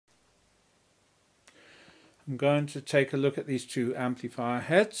I'm going to take a look at these two amplifier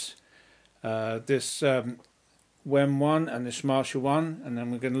heads, this WEM one and this Marshall one, and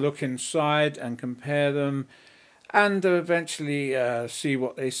then we're going to look inside and compare them and eventually see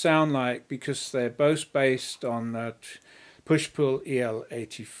what they sound like, because they're both based on push-pull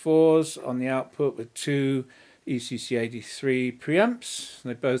EL84s on the output with two ECC83 preamps.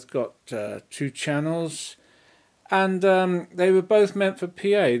 They both got 2 channels, and they were both meant for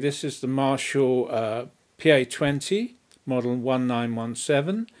PA. This is the Marshall PA20 model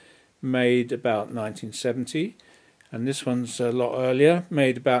 1917, made about 1970, and this one's a lot earlier,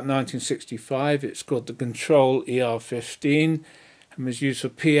 made about 1965. It's called the Control ER15 and was used for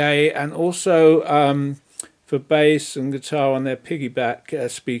PA and also for bass and guitar on their piggyback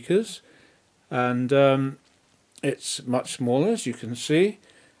speakers, and it's much smaller, as you can see,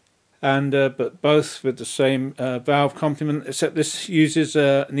 and but both with the same valve complement, except this uses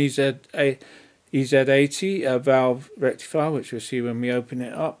an EZ80 valve rectifier, which we'll see when we open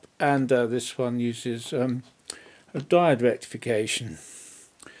it up, and this one uses a diode rectification.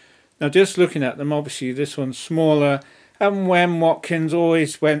 Now, just looking at them, obviously this one's smaller, and WEM Watkins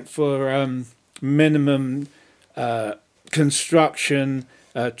always went for minimum construction,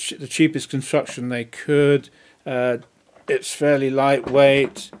 the cheapest construction they could. It's fairly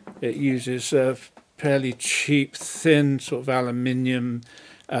lightweight. It uses fairly cheap, thin sort of aluminium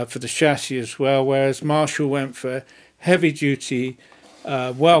for the chassis as well, whereas Marshall went for heavy-duty,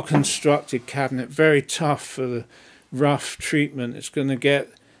 well-constructed cabinet, very tough for the rough treatment it's going to get,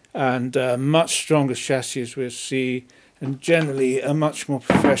 and much stronger chassis, as we'll see, and generally a much more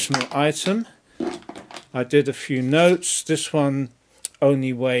professional item. I did a few notes. This one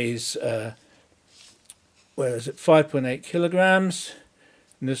only weighs, where is it, 5.8 kilograms,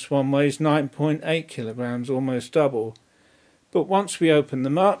 and this one weighs 9.8 kilograms, almost double. But once we open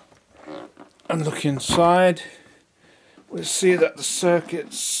them up and look inside, we'll see that the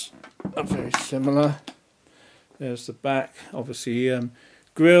circuits are very similar. There's the back, obviously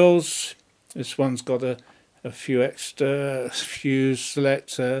grills. This one's got a few extra fuse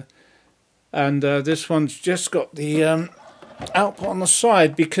selector, and this one's just got the output on the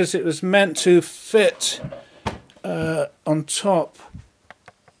side because it was meant to fit on top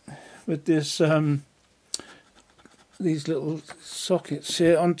with this these little sockets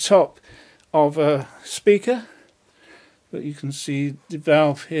here on top of a speaker, but you can see the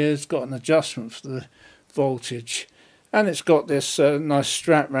valve here has got an adjustment for the voltage, and it's got this nice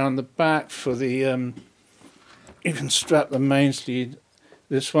strap round the back for the you can strap the mains lead.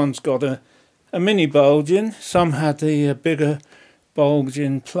 This one's got a mini bulge in. Some had the bigger bulge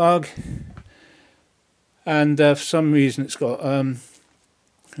in plug, and for some reason it's got an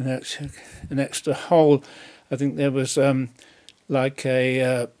extra hole. I think there was like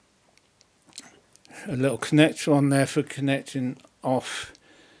a little connector on there for connecting off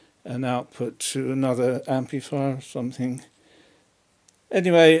an output to another amplifier or something.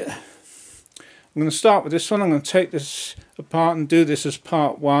 Anyway, I'm going to start with this one. I'm going to take this apart and do this as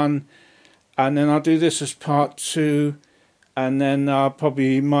part 1, and then I'll do this as part 2, and then I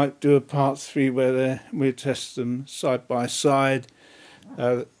probably might do a part 3 where we test them side by side.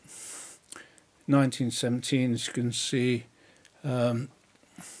 1917, as you can see,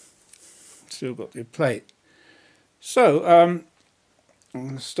 still got the plate. So I'm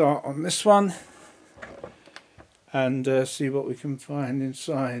going to start on this one and see what we can find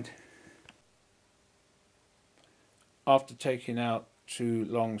inside. After taking out 2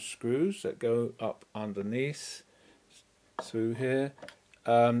 long screws that go up underneath through here,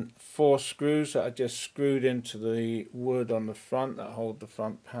 4 screws that are just screwed into the wood on the front that hold the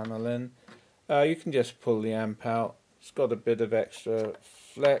front panel in. You can just pull the amp out. It's got a bit of extra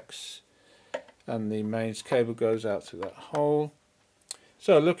flex, and the mains cable goes out through that hole.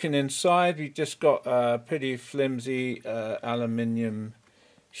 So looking inside, we've just got a pretty flimsy aluminium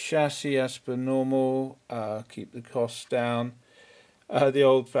chassis as per normal, keep the costs down. The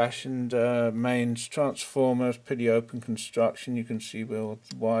old-fashioned mains transformer is pretty open construction. You can see where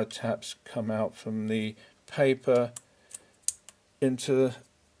the wire taps come out from the paper into the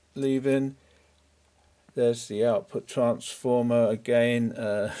leave-in. There's the output transformer again,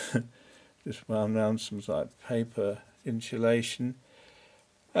 just wound around some like paper insulation.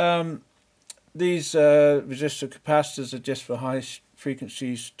 These resistor capacitors are just for high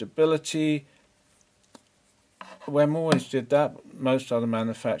frequency stability. WEM always did that, but most other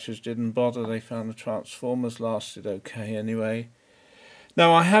manufacturers didn't bother. They found the transformers lasted okay anyway.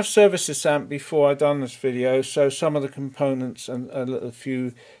 Now, I have serviced this amp before I've done this video, so some of the components and a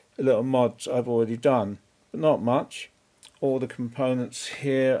few little mods I've already done, but not much. All the components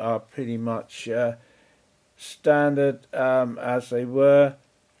here are pretty much standard as they were.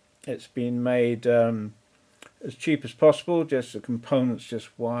 It's been made as cheap as possible, just the components just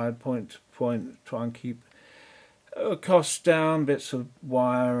wired point to point, try and keep costs down, bits of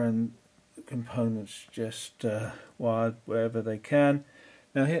wire and components just wired wherever they can.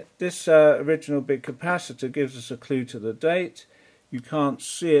 Now here, this original big capacitor gives us a clue to the date. You can't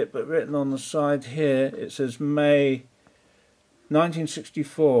see it, but written on the side here it says May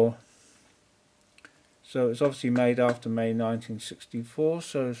 1964. So it's obviously made after May 1964,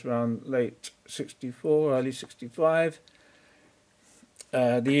 so it's around late 64, early 65.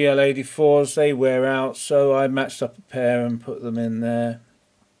 The EL84s, they wear out, so I matched up a pair and put them in there.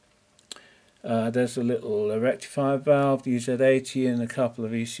 There's a little rectifier valve, the UZ80, and a couple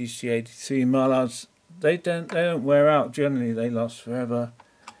of ECC83 mullards. They don't wear out generally, they last forever.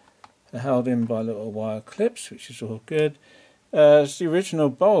 They're held in by little wire clips, which is all good. It's the original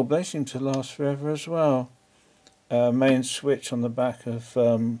bulb, they seem to last forever as well. Main switch on the back of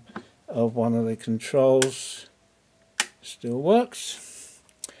one of the controls still works.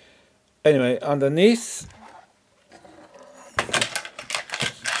 Anyway, underneath,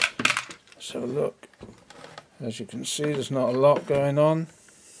 let's have a look. As you can see, there's not a lot going on.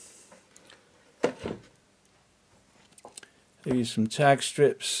 I use some tag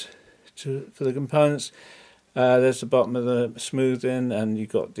strips for the components. There's the bottom of the smoothing, and you've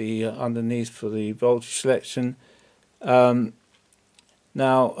got the underneath for the voltage selection. Now,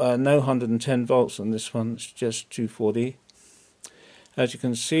 no 110 volts on this one, it's just 240. As you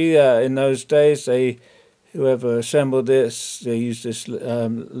can see, in those days, whoever assembled this, they used this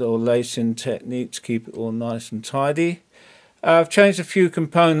little lacing technique to keep it all nice and tidy. I've changed a few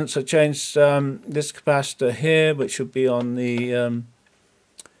components. I changed this capacitor here, which should be on the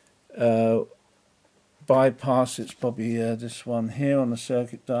bypass. It's probably this one here on the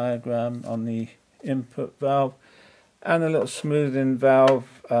circuit diagram on the input valve, and a little smoothing valve,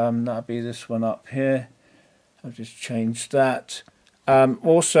 that'll be this one up here. I've just changed that.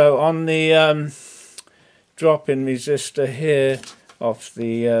 Also on the drop-in resistor here off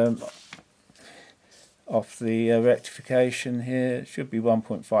the rectification here, it should be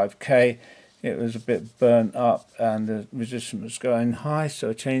 1.5k. It was a bit burnt up and the resistance was going high, so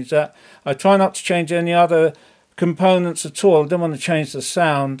I changed that. I try not to change any other components at all. I don't want to change the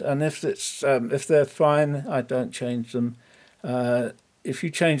sound, and if they're fine, I don't change them. If you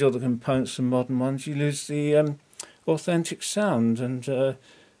change all the components, the modern ones, you lose the authentic sound, and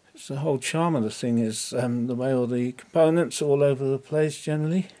it's the whole charm of the thing is the way all the components are all over the place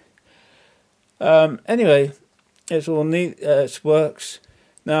generally. Anyway, it's all neat, it works.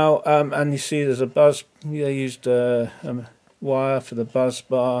 Now, and you see there's a buzz, I used a wire for the buzz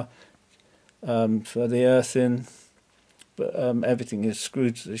bar, for the earthing, but everything is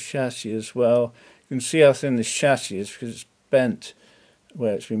screwed to the chassis as well. You can see how thin the chassis is because it's bent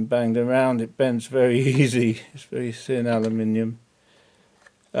where it's been banged around. It bends very easy, it's very thin aluminium.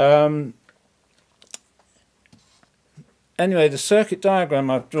 Anyway, the circuit diagram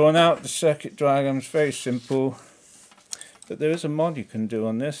I've drawn out, the circuit diagram is very simple. But there is a mod you can do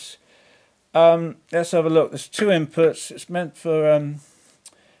on this. Let's have a look. There's two inputs. It's meant for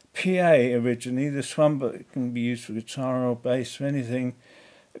PA originally, this one, but it can be used for guitar or bass or anything.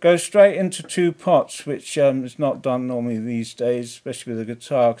 It goes straight into two pots, which is not done normally these days, especially with a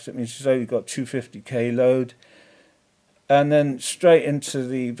guitar, because it means it's only got 250k load. And then straight into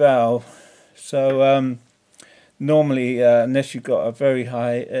the valve. So normally, unless you've got a very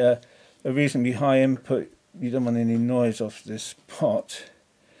high, a reasonably high input, you don't want any noise off this pot.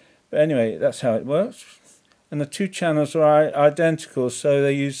 But anyway, that's how it works. And the two channels are identical, so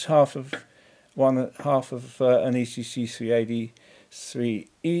they use half of an ECC 383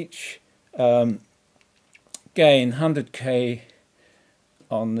 each. Gain 100k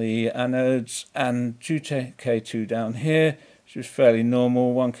on the anodes and 2k2 down here, which is fairly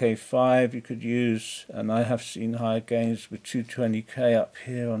normal. 1k5 you could use, and I have seen higher gains with 220k up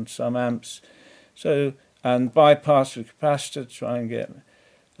here on some amps. So, and bypass the capacitor to try and get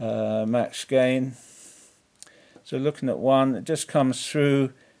max gain. So looking at one, it just comes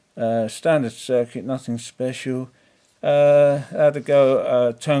through standard circuit, nothing special. Had to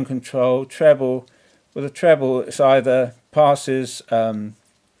go tone control, treble. With a treble, it's either passes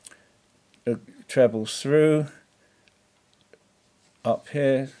treble through up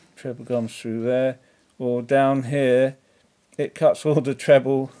here, treble comes through there, or down here, it cuts all the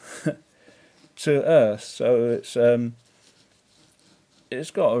treble to earth. So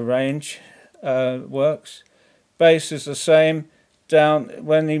it's got a range, works. Bass is the same. Down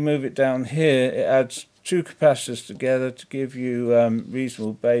when you move it down here, it adds two capacitors together to give you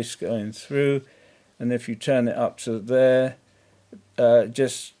reasonable bass going through. and if you turn it up to there,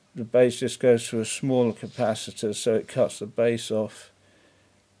 the bass just goes to a smaller capacitor, so it cuts the bass off.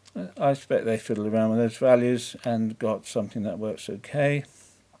 I expect they fiddled around with those values and got something that works okay.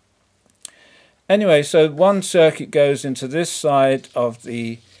 Anyway, so one circuit goes into this side of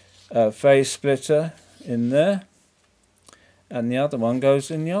the phase splitter in there, and the other one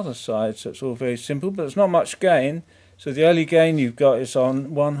goes in the other side, so it's all very simple, but it's not much gain. So the only gain you've got is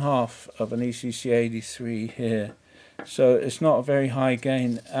on 1/2 of an ECC 83 here. So it's not a very high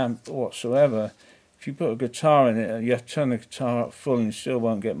gain amp whatsoever. If you put a guitar in it, you have to turn the guitar up full and you still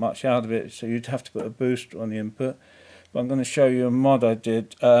won't get much out of it, so you'd have to put a booster on the input. But I'm going to show you a mod I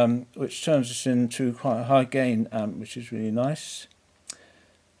did, which turns this into quite a high gain amp, which is really nice.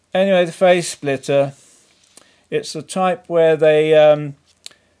 Anyway, the phase splitter, it's the type where they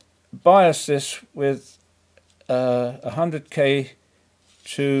bias this with 100k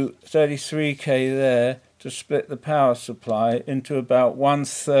to 33k there to split the power supply into about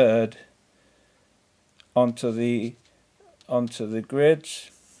 1/3 onto the grids.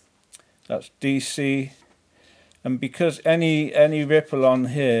 That's DC, and because any ripple on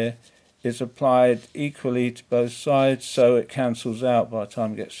here is applied equally to both sides, so it cancels out by the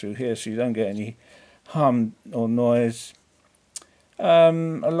time it gets through here, so you don't get any hum or noise. A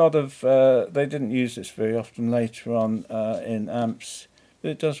lot of they didn't use this very often later on in amps, but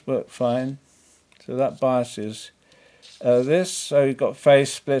it does work fine. So that biases this. So you've got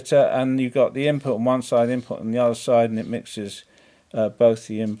phase splitter, and you've got the input on one side, input on the other side, and it mixes both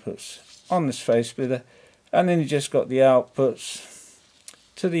the inputs on this phase splitter. And then you just got the outputs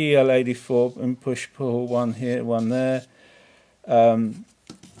to the EL84 in push-pull, one here, one there.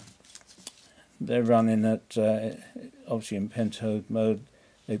 They're running at obviously in pentode mode.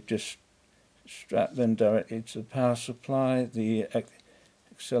 They've just strapped them directly to the power supply, the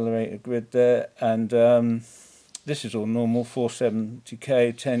accelerator grid there, and this is all normal,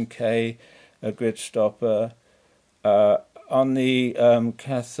 470k, 10k, a grid stopper. On the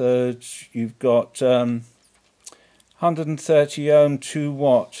cathodes, you've got 130 ohm 2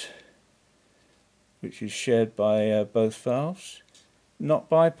 watt, which is shared by both valves. Not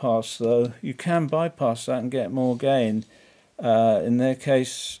bypass though. You can bypass that and get more gain. In their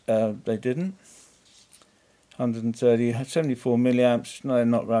case, they didn't. 130, 74 milliamps. No, they're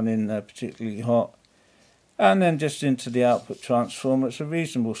not running particularly hot. And then just into the output transformer. It's a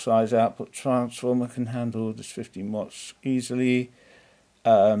reasonable size output transformer, can handle this 15 watts easily.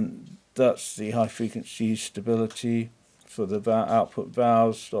 That's the high frequency stability for the output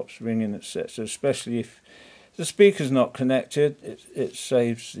valves, stops ringing, etc. Especially if the speaker's not connected, it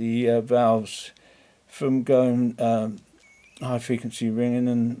saves the valves from going high frequency ringing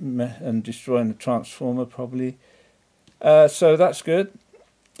and destroying the transformer probably. So that's good.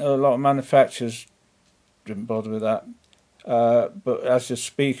 A lot of manufacturers didn't bother with that, but as the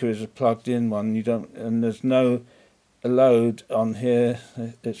speaker is a plugged in one, you don't, and there's no load on here,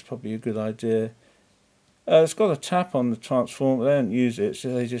 it's probably a good idea. It's got a tap on the transformer. They don't use it,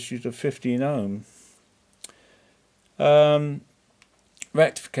 so they just use a 15 ohm.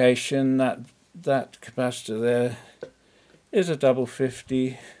 Rectification, that capacitor there is a double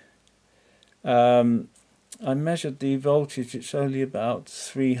 50. I measured the voltage, it's only about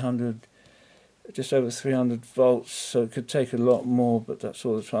 300, just over 300 volts, so it could take a lot more, but that's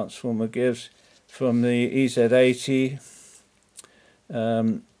all the transformer gives. From the EZ80,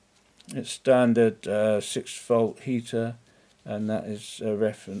 it's standard 6-volt heater, and that is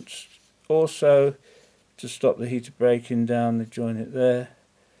referenced. Also, to stop the heater breaking down, they join it there.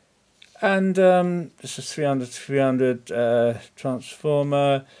 And this is 300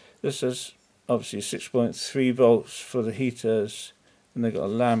 transformer. This is obviously 6.3 volts for the heaters, and they've got a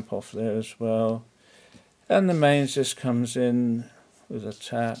lamp off there as well. And the mains just comes in with a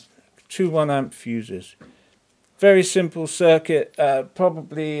tap. 2 1-amp fuses. Very simple circuit,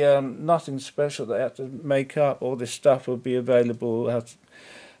 probably nothing special they have to make up. All this stuff will be available. How to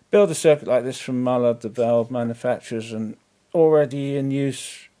build a circuit like this from Mullard, the valve manufacturers, and already in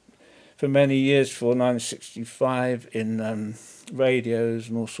use for many years for 965 in radios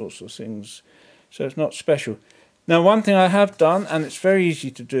and all sorts of things. So it's not special. Now, one thing I have done, and it's very easy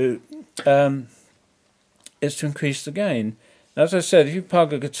to do, is to increase the gain. Now, as I said, if you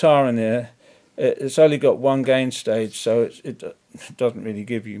plug a guitar in here, it's only got one gain stage, so it doesn't really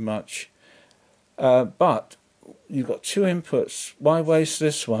give you much. But you've got 2 inputs. Why waste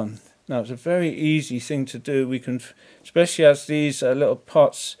this one? Now, it's a very easy thing to do. We can, especially as these little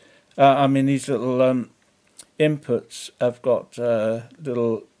pots, these little inputs have got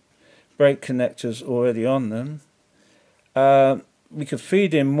little brake connectors already on them. We could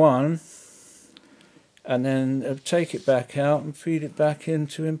feed in one and then take it back out and feed it back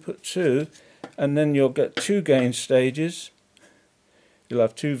into input 2, and then you'll get 2 gain stages. You'll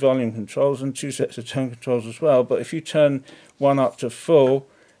have 2 volume controls and 2 sets of tone controls as well, but if you turn one up to full,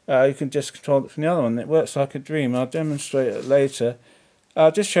 you can just control it from the other one. It works like a dream. I'll demonstrate it later.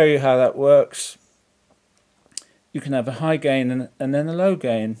 I'll just show you how that works. You can have a high gain and then a low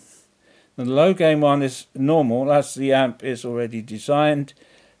gain. And the low gain one is normal, as the amp is already designed,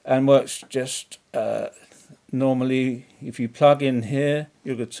 and works just normally. If you plug in here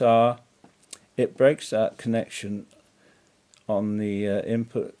your guitar, it breaks that connection on the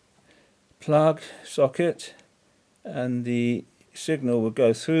input plug socket, and the signal will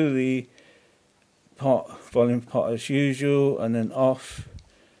go through the volume pot as usual, and then off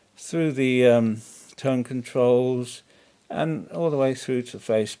through the tone controls and all the way through to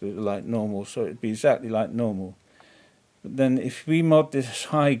Facebook like normal, so it'd be exactly like normal. But then if we mod this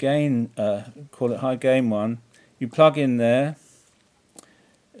high gain, call it high gain one, you plug in there,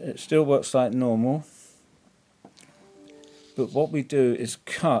 it still works like normal, but what we do is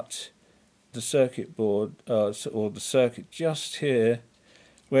cut the circuit board or the circuit just here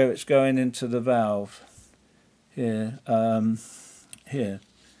where it's going into the valve here, here,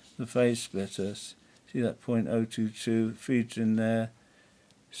 the phase splitters. See that 0.022 feeds in there.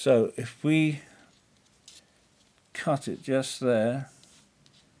 So if we cut it just there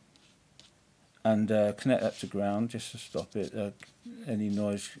and connect that to ground just to stop it, any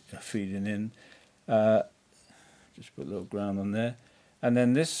noise feeding in, just put a little ground on there, and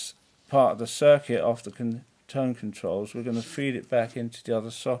then this part of the circuit off the tone controls, we're going to feed it back into the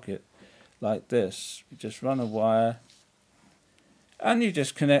other socket like this. You just run a wire and you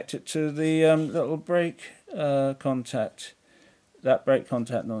just connect it to the little brake contact. That brake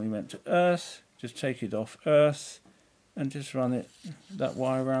contact normally went to earth. Just take it off earth and just run it, that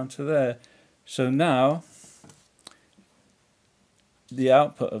wire around to there. So now the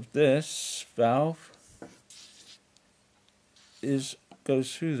output of this valve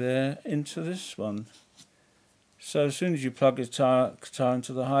goes through there into this one. So as soon as you plug a guitar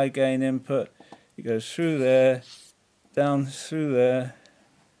into the high gain input, it goes through there, down through there,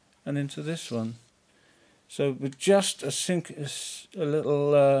 and into this one. So with just a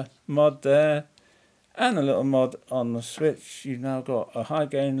little mod there and a little mod on the switch, you've now got a high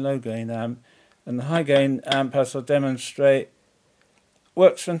gain, low gain amp. And the high gain amp, as I'll demonstrate,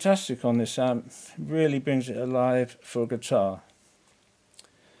 works fantastic on this amp. Really brings it alive for a guitar.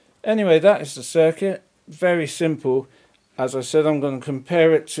 Anyway, that is the circuit. Very simple. As I said, I'm going to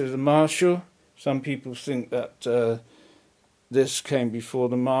compare it to the Marshall. Some people think that this came before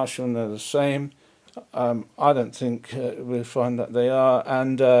the Marshall and they're the same. I don't think we'll find that they are.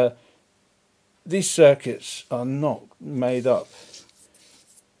 And these circuits are not made up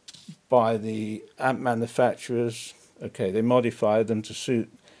by the amp manufacturers. Okay, they modify them to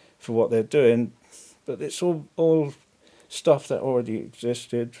suit for what they're doing, but it's all stuff that already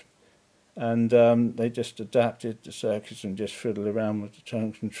existed, and they just adapted the circuits and just fiddled around with the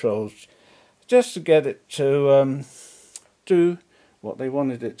tone controls just to get it to do what they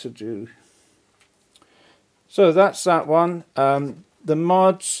wanted it to do. So that's that one. The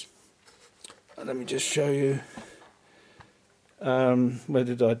mods, let me just show you. Where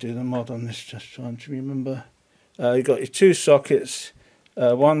did I do the mod on this? Just trying to remember. You've got your 2 sockets,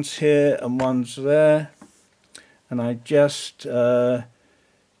 one's here and one's there, and I just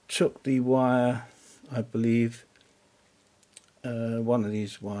took the wire, I believe, one of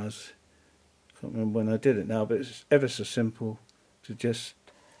these wires, can't remember when I did it now, but it's ever so simple to just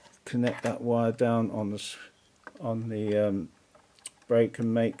connect that wire down on the brake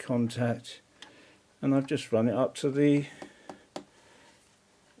and make contact, and I've just run it up to the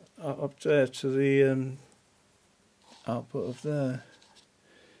up there to the output of there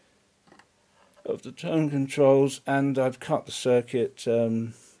of the tone controls, and I've cut the circuit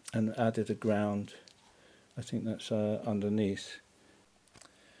and added a ground. I think that's underneath.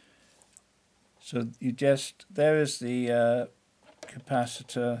 So you just, there is the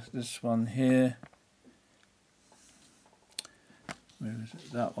capacitor, this one here, where is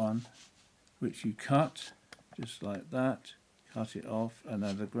it, that one, which you cut just like that, cut it off and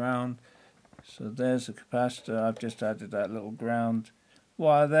add a ground. So there's the capacitor. I've just added that little ground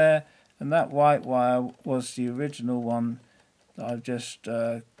wire there, and that white wire was the original one that I've just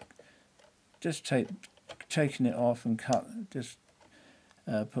taken it off and cut, just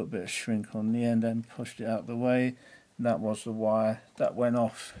put a bit of shrink on the end and pushed it out the way, and that was the wire that went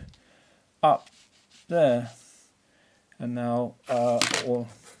off up there. And now all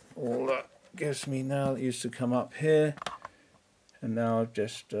that gives me now, it used to come up here, and now I've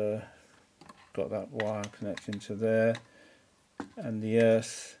just got that wire connecting to there, and the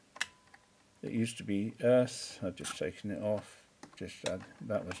earth, it used to be earth, I've just taken it off,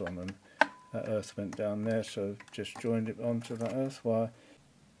 that was on them, that earth went down there, so just joined it onto that earth wire.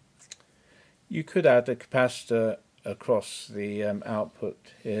 You could add a capacitor across the output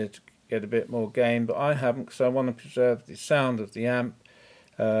here to get a bit more gain, but I haven't, because I want to preserve the sound of the amp.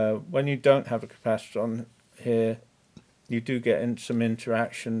 When you don't have a capacitor on here, you do get some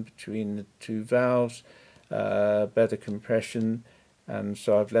interaction between the two valves, better compression, and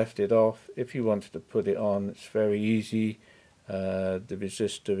so I've left it off. If you wanted to put it on, it's very easy. The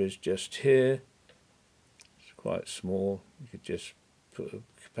resistor is just here, it's quite small, you could just put a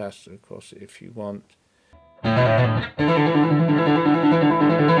capacitor across it if you want.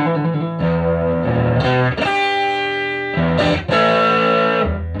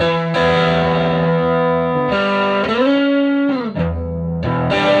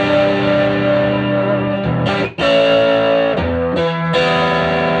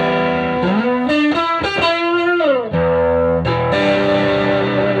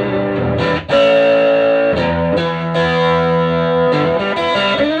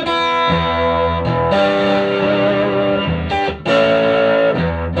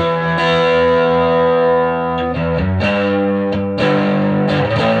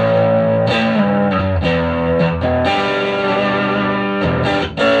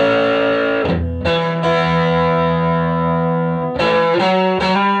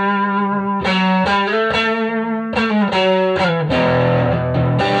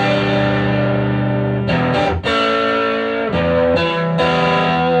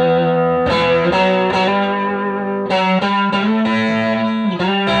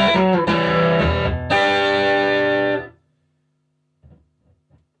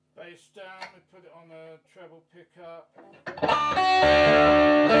 Bass down, we put it on a treble pickup.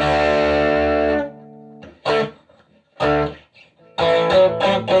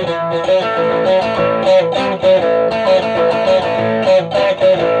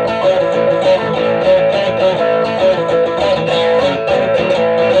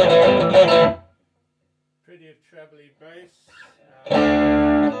 Pretty trebly bass. A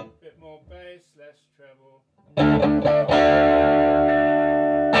bit more bass, less treble.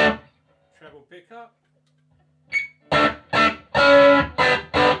 Treble pickup.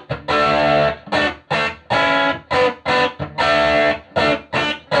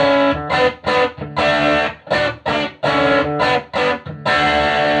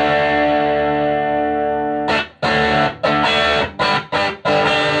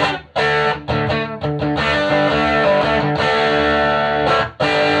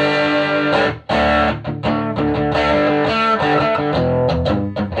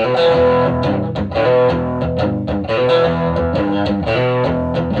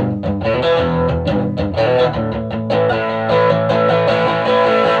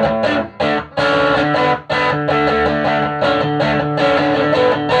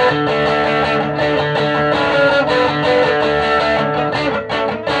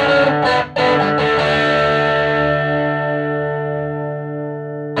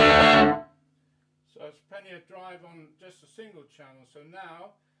 Plenty of drive on just a single channel, so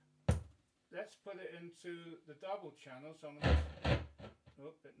now let's put it into the double channel. So I'm going to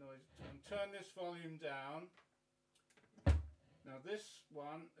bit noisy. Turn this volume down. Now this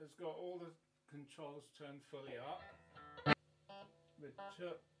one has got all the controls turned fully up. We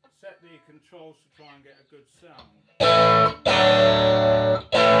set the controls to try and get a good sound.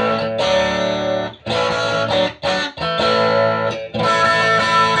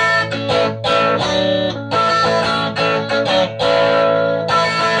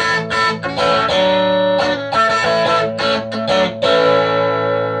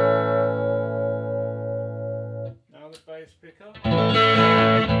 Pickup.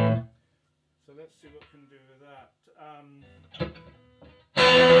 So let's see what we can do with that.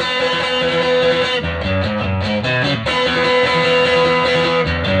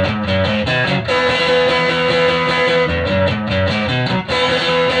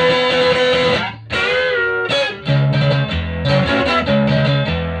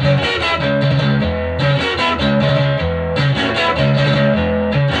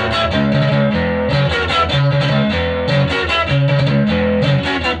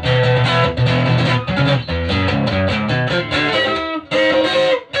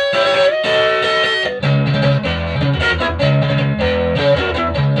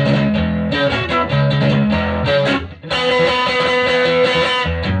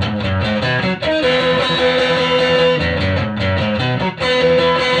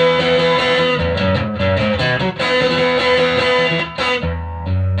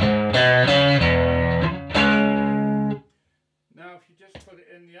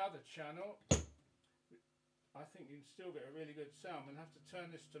 channel, I think you can still get a really good sound. We'll have to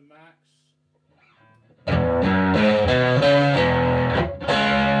turn this to max.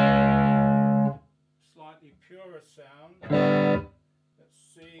 Slightly purer sound. Let's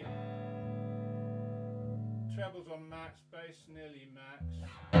see. Trebles on max, bass nearly max.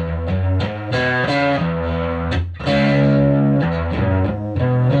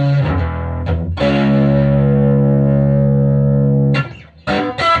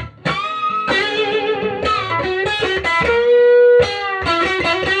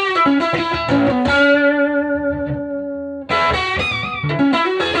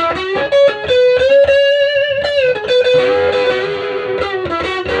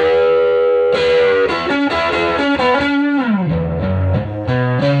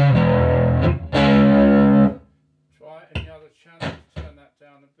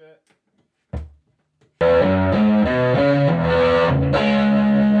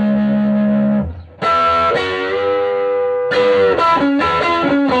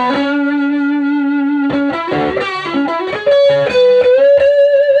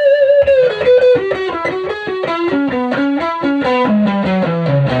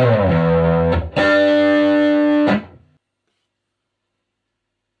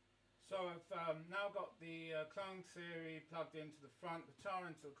 Now got the clone theory plugged into the front, guitar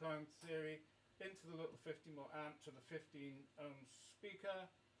into the clone theory, into the little 50 mil amp to the 15 ohm speaker,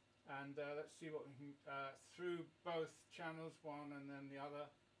 and let's see what we can, through both channels, one and then the other,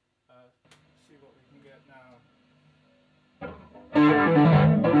 see what we can get now.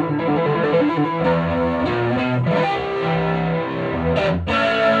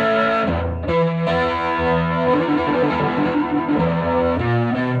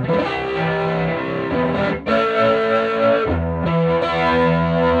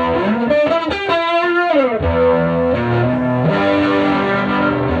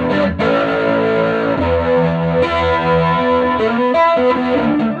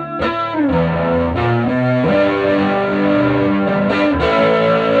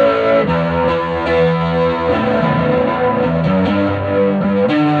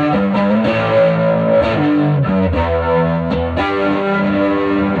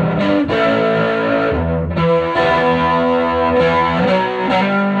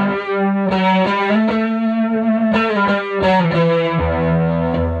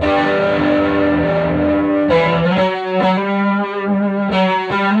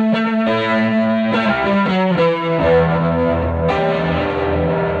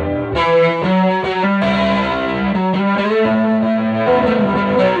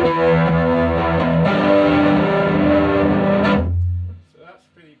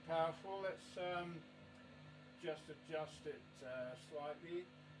 Just adjust it slightly.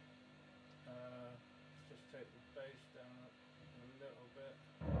 Just take the bass down a little bit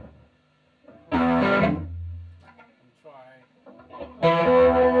and try.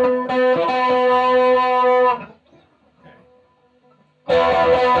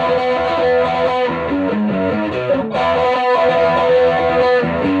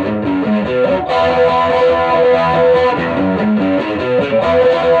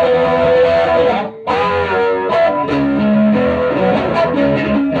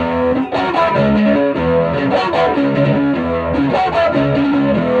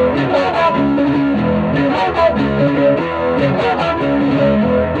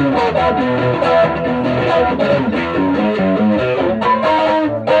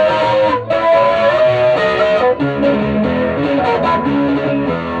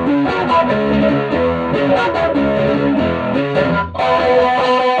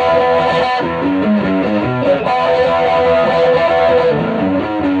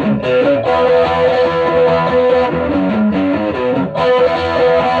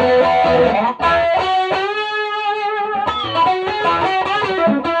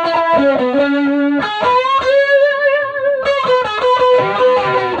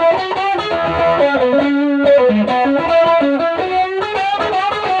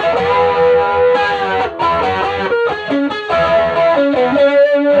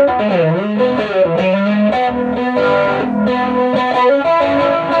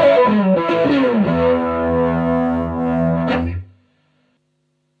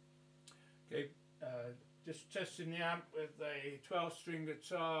 Just testing the amp with a 12-string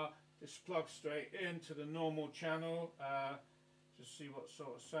guitar. Just plug straight into the normal channel. Just see what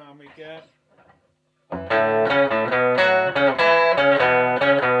sort of sound we get.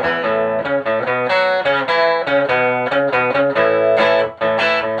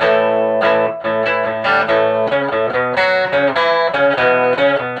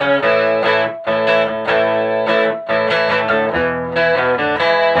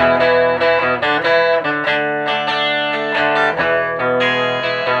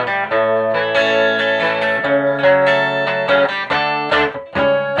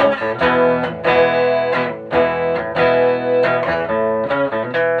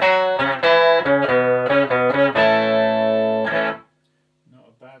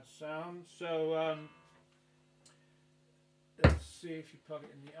 got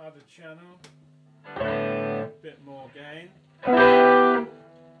it in the other channel, a bit more gain.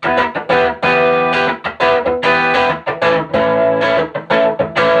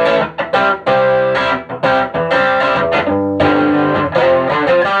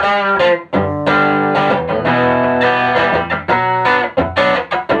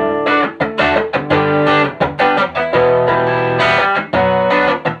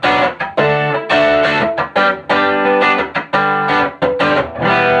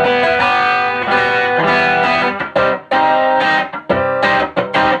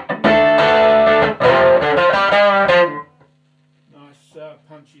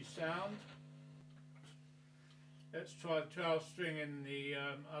 Punchy sound. Let's try the 12 string in the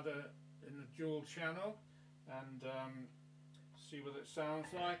dual channel and see what it sounds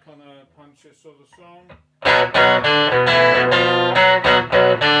like on a punchy sort of song.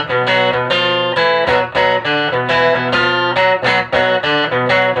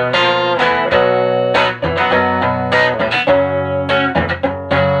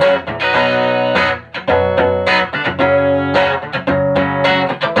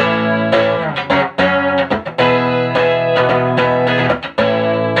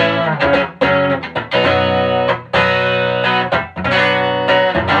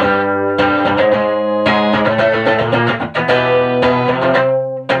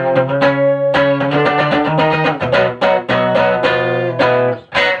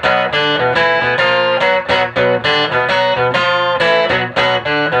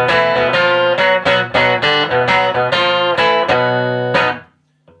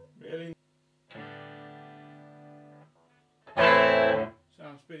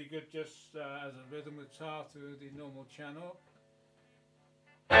 Sounds pretty good just as a rhythm guitar through the normal channel.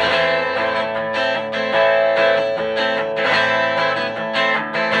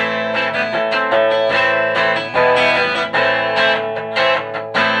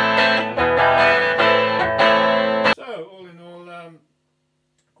 So all in all,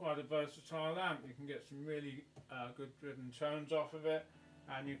 quite a versatile amp. You can get some really good driven tones off of it,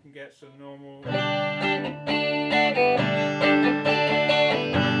 and you can get some normal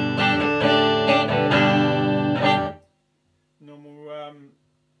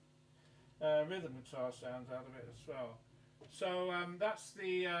rhythm guitar sounds out of it as well. So that's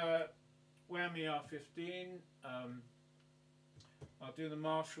the WEM ER15. I'll do the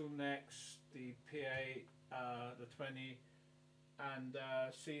Marshall next, the PA, the 20, and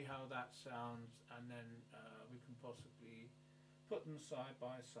see how that sounds, and then we can possibly put them side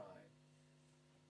by side.